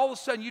overwhelmed and all of a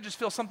sudden you just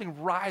feel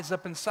something rise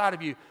up inside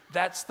of you.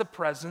 That's the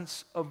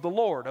presence of the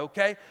Lord,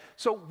 okay?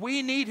 So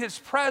we need His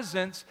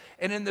presence,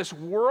 and in this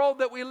world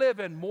that we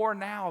live in, more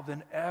now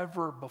than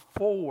ever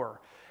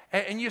before.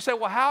 And you say,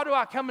 well, how do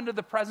I come into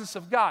the presence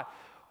of God?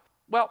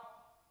 Well,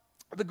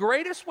 the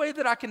greatest way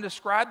that I can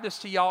describe this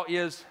to y'all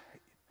is,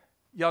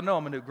 y'all know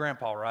I'm a new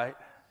grandpa, right?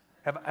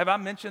 Have I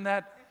mentioned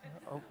that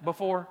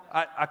before?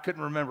 I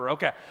couldn't remember.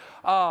 Okay.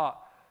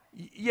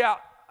 Yeah,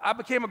 I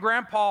became a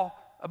grandpa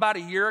about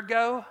a year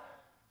ago.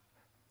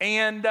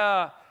 And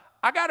I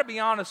got to be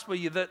honest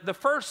with you, the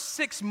first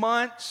 6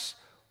 months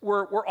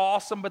were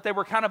awesome, but they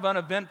were kind of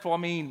uneventful. I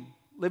mean,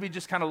 Libby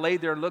just kind of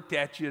laid there and looked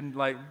at you and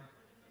like,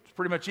 that's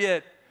pretty much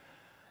it.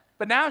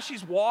 But now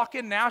she's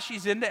walking, now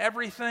she's into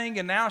everything,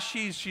 and now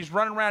she's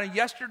running around. And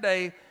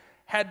yesterday,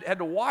 had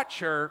to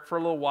watch her for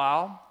a little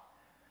while.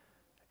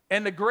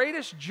 And the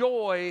greatest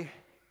joy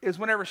is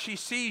whenever she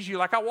sees you.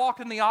 Like I walked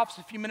in the office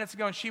a few minutes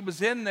ago and she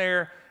was in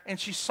there and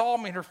she saw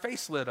me and her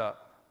face lit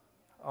up.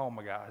 Oh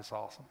my God, it's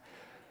awesome.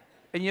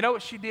 And you know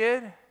what she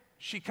did?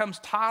 She comes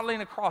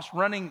toddling across,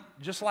 running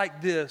just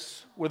like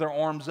this with her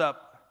arms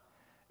up.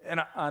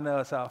 And I know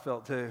that's how I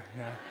felt too.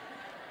 Yeah.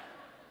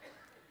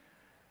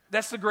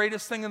 That's the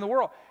greatest thing in the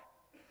world.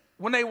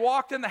 When they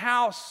walked in the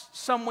house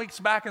some weeks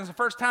back, and it's the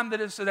first time that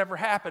this had ever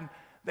happened,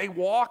 they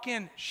walk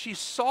in, she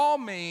saw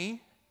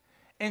me,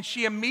 and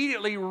she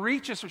immediately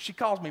reaches, she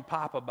calls me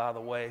Papa, by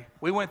the way.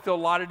 We went through a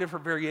lot of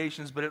different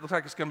variations, but it looks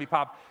like it's going to be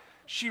Papa.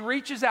 She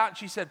reaches out and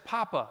she said,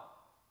 Papa.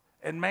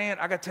 And man,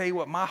 I got to tell you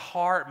what, my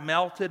heart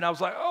melted. And I was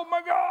like, oh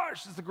my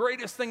gosh, it's the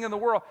greatest thing in the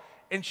world.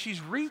 And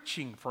she's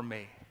reaching for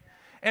me.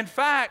 In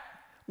fact,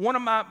 one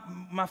of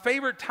my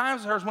favorite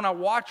times of hers when I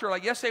watch her,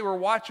 like yesterday we were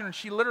watching her and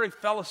she literally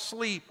fell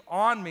asleep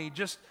on me,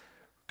 just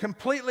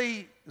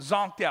completely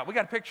zonked out. We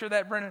got a picture of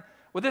that, Brendan?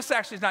 Well, this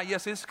actually is not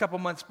yesterday, this is a couple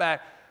months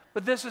back.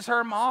 But this is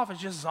her in my office,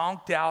 just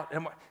zonked out.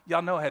 And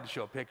y'all know I had to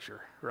show a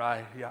picture,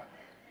 right? Yeah.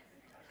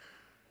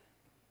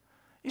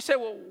 You say,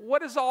 well,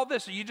 what is all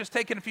this? Are you just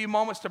taking a few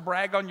moments to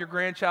brag on your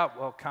grandchild?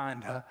 Well,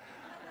 kind of.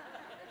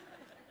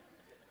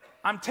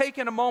 I'm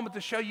taking a moment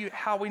to show you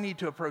how we need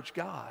to approach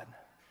God,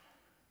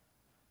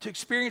 to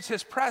experience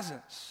His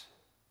presence,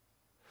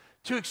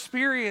 to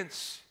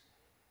experience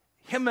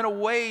Him in a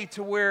way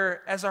to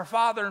where, as our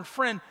Father and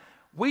friend,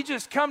 we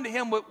just come to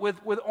Him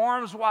with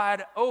arms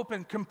wide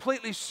open,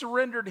 completely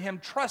surrendered to Him,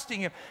 trusting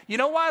Him. You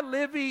know why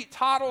Livy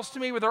toddles to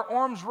me with her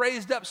arms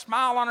raised up,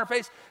 smile on her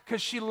face?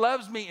 Because she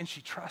loves me and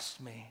she trusts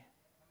me.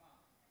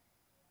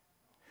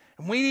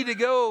 And we need to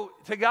go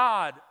to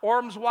God,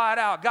 arms wide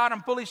out. God,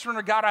 I'm fully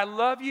surrendered. God, I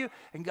love you.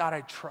 And God,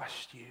 I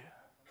trust you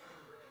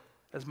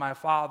as my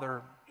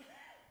Father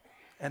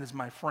and as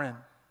my friend.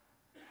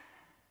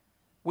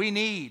 We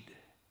need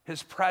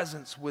His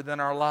presence within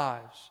our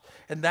lives.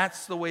 And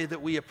that's the way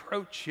that we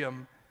approach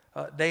Him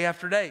day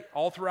after day,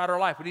 all throughout our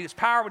life. We need His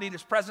power, we need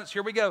His presence.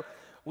 Here we go.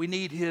 We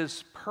need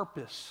His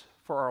purpose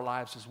for our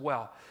lives as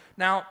well.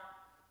 Now,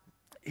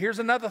 here's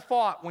another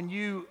thought. When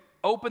you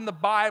open the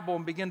Bible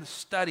and begin to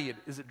study it,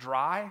 is it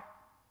dry?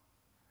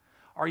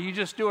 Are you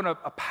just doing a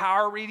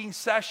power reading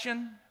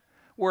session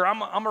where I'm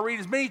going to read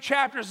as many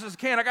chapters as I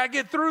can? I got to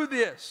get through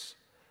this.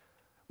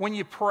 When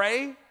you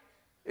pray,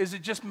 is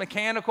it just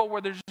mechanical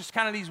where there's just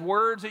kind of these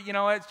words that,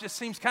 it just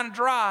seems kind of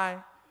dry?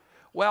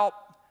 Well,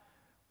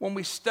 when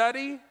we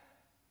study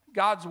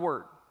God's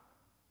Word,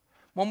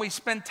 when we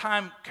spend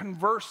time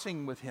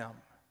conversing with Him,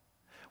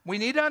 we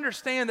need to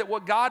understand that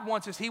what God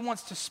wants is He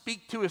wants to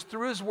speak to us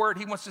through His Word.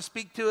 He wants to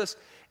speak to us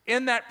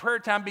in that prayer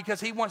time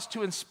because He wants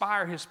to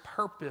inspire His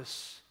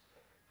purpose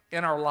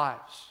in our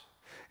lives.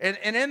 And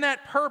in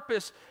that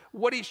purpose,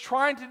 what He's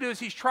trying to do is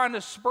He's trying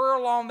to spur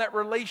along that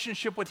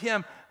relationship with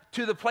Him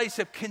to the place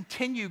of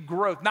continued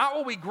growth. Not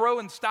where we grow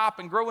and stop,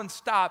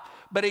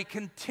 but a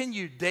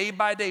continued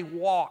day-by-day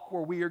walk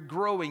where we are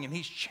growing and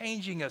He's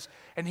changing us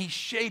and He's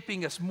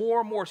shaping us more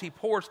and more as He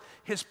pours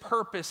His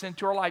purpose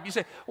into our life. You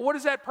say, well, what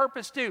does that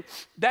purpose do?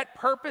 That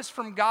purpose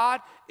from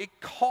God, it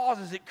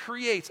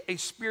creates a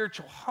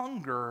spiritual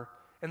hunger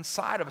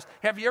inside of us.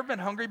 Have you ever been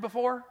hungry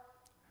before?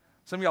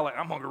 Some of y'all are like,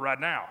 I'm hungry right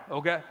now,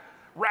 okay?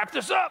 Wrap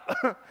this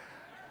up.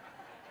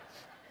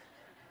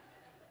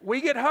 We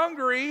get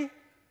hungry,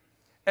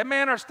 and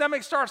man, our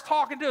stomach starts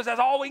talking to us. That's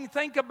all we can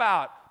think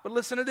about. But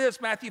listen to this,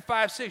 Matthew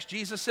 5:6.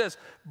 Jesus says,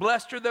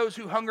 blessed are those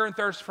who hunger and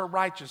thirst for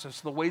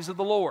righteousness, the ways of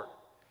the Lord,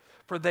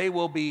 for they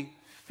will be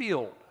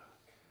filled.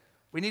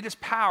 We need His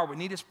power. We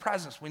need His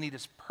presence. We need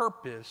His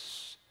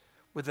purpose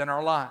within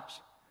our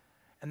lives.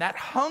 And that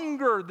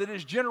hunger that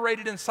is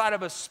generated inside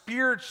of us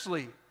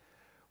spiritually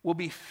will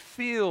be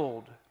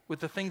filled with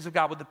the things of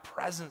God, with the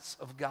presence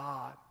of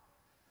God.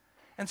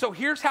 And so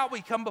here's how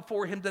we come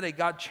before Him today.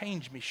 God,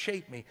 change me,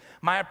 shape me.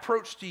 My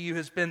approach to you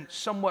has been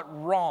somewhat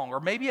wrong,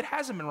 or maybe it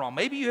hasn't been wrong.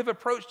 Maybe you have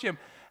approached Him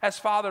as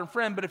Father and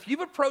friend, but if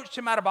you've approached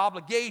Him out of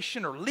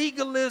obligation or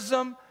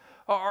legalism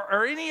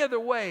or any other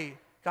way,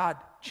 God,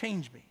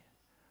 change me.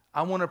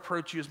 I want to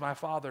approach you as my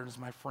Father and as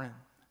my friend.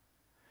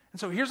 And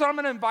so here's what I'm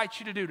going to invite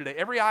you to do today.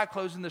 Every eye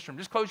closed in this room.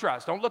 Just close your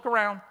eyes. Don't look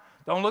around.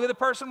 Don't look at the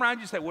person around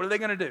you. Say, what are they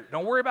going to do?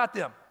 Don't worry about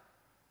them.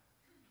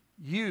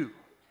 You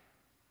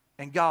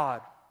and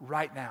God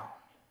right now.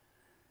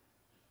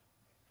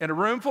 In a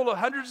room full of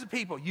hundreds of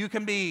people, you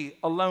can be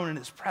alone in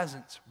His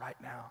presence right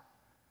now.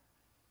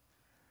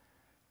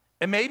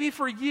 And maybe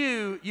for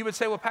you, you would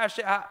say, well,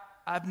 Pastor,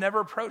 I've never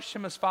approached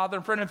Him as Father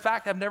and friend. In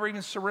fact, I've never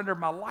even surrendered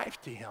my life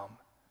to Him.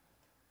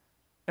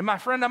 And my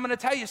friend, I'm going to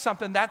tell you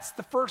something. That's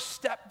the first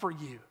step for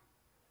you.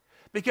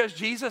 Because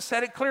Jesus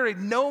said it clearly,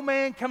 no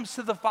man comes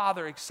to the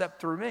Father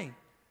except through me.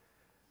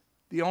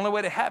 The only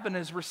way to heaven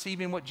is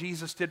receiving what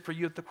Jesus did for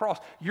you at the cross.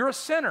 You're a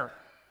sinner.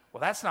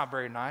 Well, that's not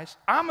very nice.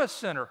 I'm a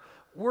sinner.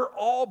 We're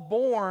all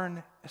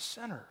born as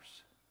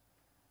sinners.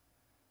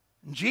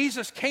 And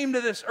Jesus came to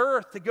this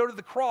earth to go to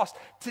the cross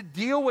to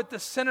deal with the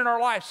sin in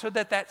our life so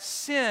that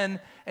sin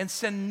and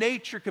sin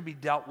nature could be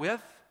dealt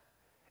with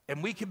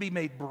and we could be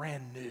made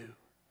brand new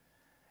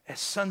as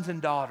sons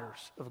and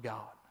daughters of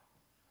God.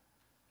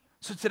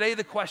 So today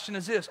the question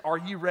is this: are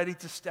you ready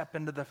to step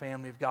into the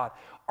family of God?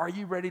 Are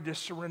you ready to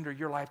surrender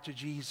your life to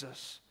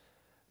Jesus?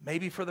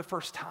 Maybe for the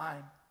first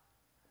time.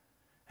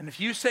 And if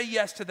you say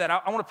yes to that,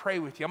 I want to pray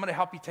with you. I'm going to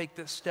help you take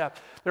this step.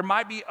 There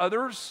might be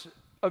others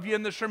of you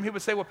in this room who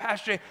would say, well,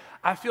 Pastor Jay,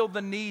 I feel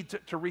the need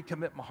to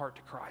recommit my heart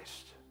to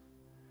Christ.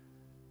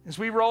 As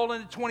we roll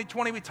into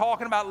 2020, we're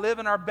talking about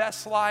living our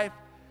best life.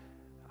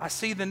 I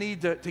see the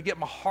need to get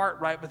my heart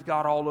right with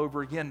God all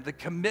over again. The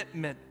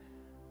commitment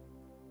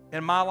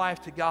in my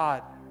life to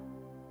God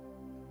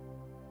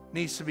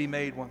needs to be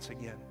made once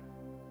again.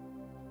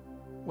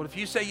 Well, if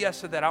you say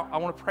yes to that, I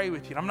want to pray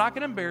with you. And I'm not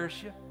going to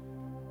embarrass you.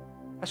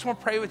 I just want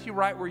to pray with you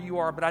right where you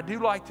are, but I do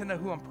like to know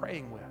who I'm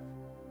praying with.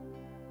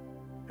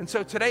 And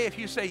so today, if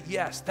you say,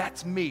 yes,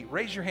 that's me,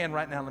 raise your hand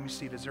right now. Let me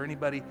see. Is there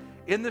anybody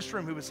in this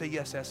room who would say,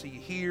 yes, I see you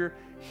here,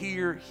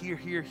 here, here,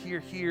 here,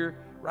 here, here,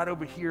 right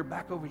over here,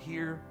 back over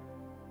here?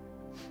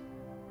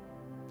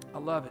 I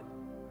love it.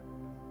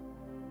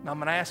 Now I'm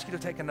going to ask you to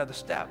take another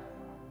step,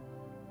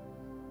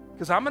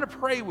 because I'm going to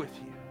pray with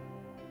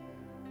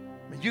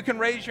you. You can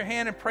raise your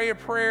hand and pray a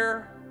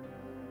prayer,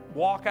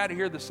 walk out of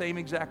here the same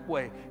exact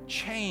way.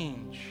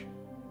 Change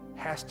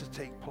has to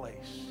take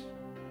place.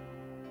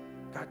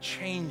 God,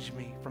 change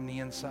me from the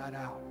inside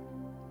out.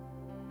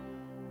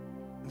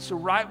 And so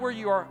right where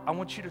you are, I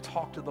want you to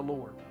talk to the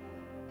Lord.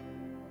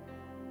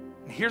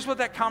 And here's what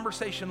that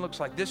conversation looks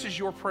like. This is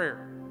your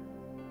prayer.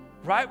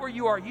 Right where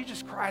you are, you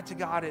just cry to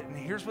God, and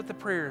here's what the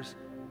prayer is.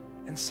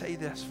 And say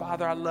this: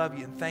 Father, I love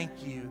you and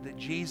thank you that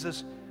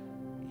Jesus,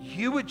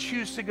 you would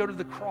choose to go to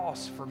the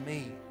cross for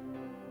me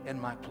in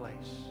my place.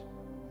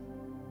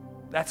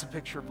 That's a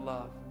picture of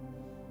love.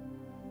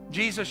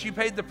 Jesus, you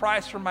paid the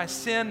price for my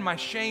sin, my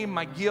shame,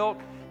 my guilt,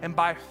 and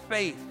by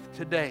faith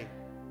today,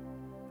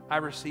 I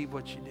receive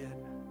what you did.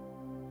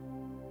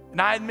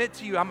 And I admit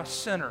to you, I'm a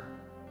sinner.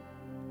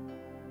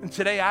 And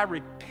today I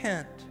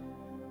repent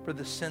for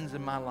the sins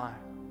in my life.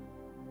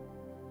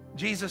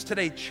 Jesus,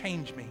 today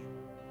change me.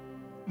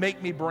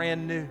 Make me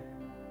brand new.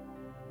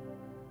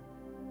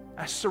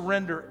 I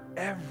surrender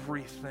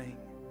everything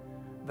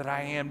that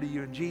I am to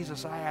you. And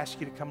Jesus, I ask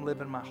you to come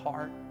live in my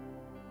heart.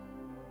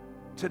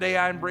 Today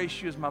I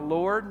embrace you as my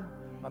Lord,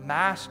 my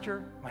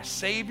Master, my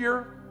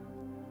Savior,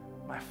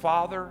 my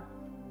Father,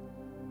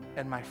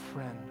 and my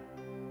friend.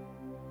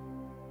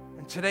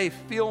 And today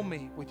fill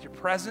me with your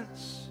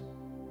presence.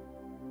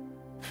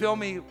 Fill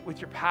me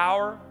with your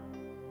power.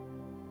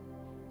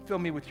 Fill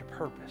me with your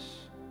purpose.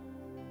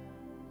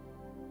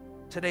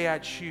 Today I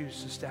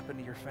choose to step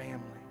into your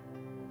family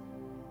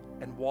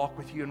and walk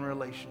with you in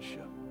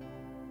relationship.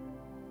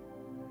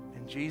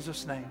 In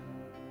Jesus' name.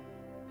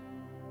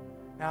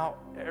 Now,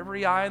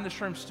 every eye in this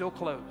room is still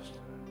closed.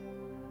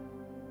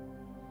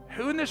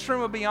 Who in this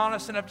room would be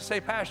honest enough to say,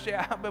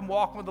 Pastor, I've been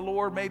walking with the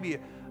Lord maybe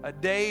a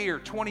day or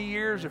 20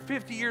 years or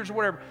 50 years or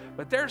whatever,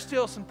 but there's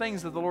still some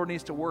things that the Lord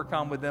needs to work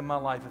on within my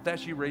life. If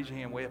that's you, raise your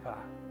hand way up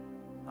high.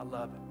 I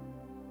love it.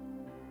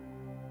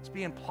 It's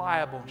being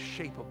pliable and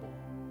shapeable.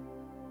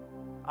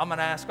 I'm going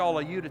to ask all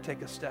of you to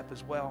take a step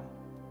as well.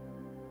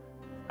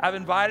 I've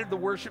invited the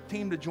worship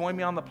team to join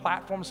me on the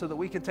platform so that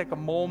we can take a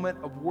moment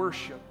of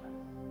worship.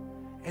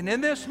 And in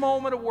this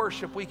moment of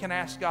worship, we can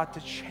ask God to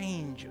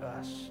change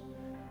us.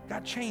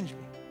 God, change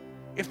me.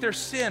 If there's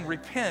sin,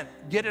 repent.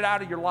 Get it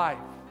out of your life.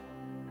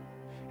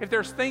 If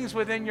there's things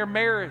within your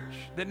marriage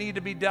that need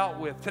to be dealt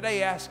with,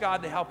 today ask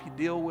God to help you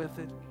deal with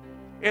it.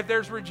 If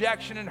there's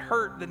rejection and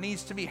hurt that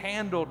needs to be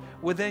handled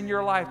within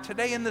your life,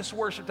 today in this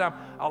worship time,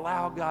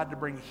 allow God to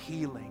bring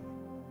healing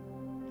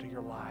to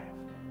your life.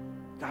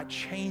 God,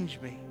 change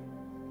me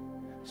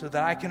so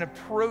that I can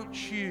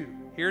approach you,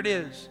 here it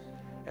is,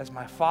 as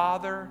my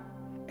Father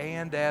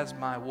and as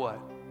my what?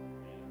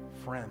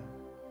 Friend.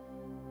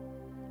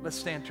 Let's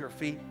stand to our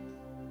feet.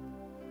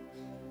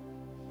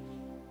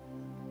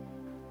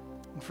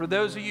 And for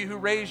those of you who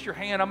raised your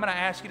hand, I'm going to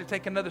ask you to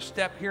take another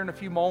step here in a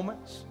few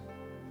moments.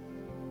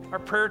 Our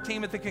prayer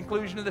team at the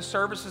conclusion of the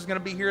service is going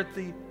to be here at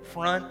the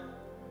front.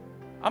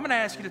 I'm going to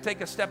ask you to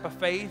take a step of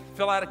faith,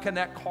 fill out a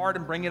Connect card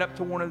and bring it up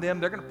to one of them.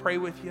 They're going to pray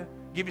with you,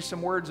 give you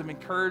some words of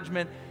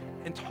encouragement,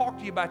 and talk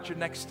to you about your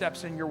next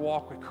steps in your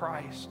walk with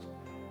Christ.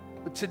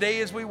 But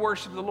today as we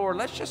worship the Lord,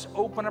 let's just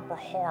open up our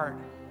heart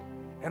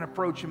and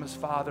approach Him as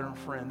Father and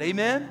friend.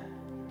 Amen?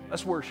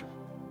 Let's worship.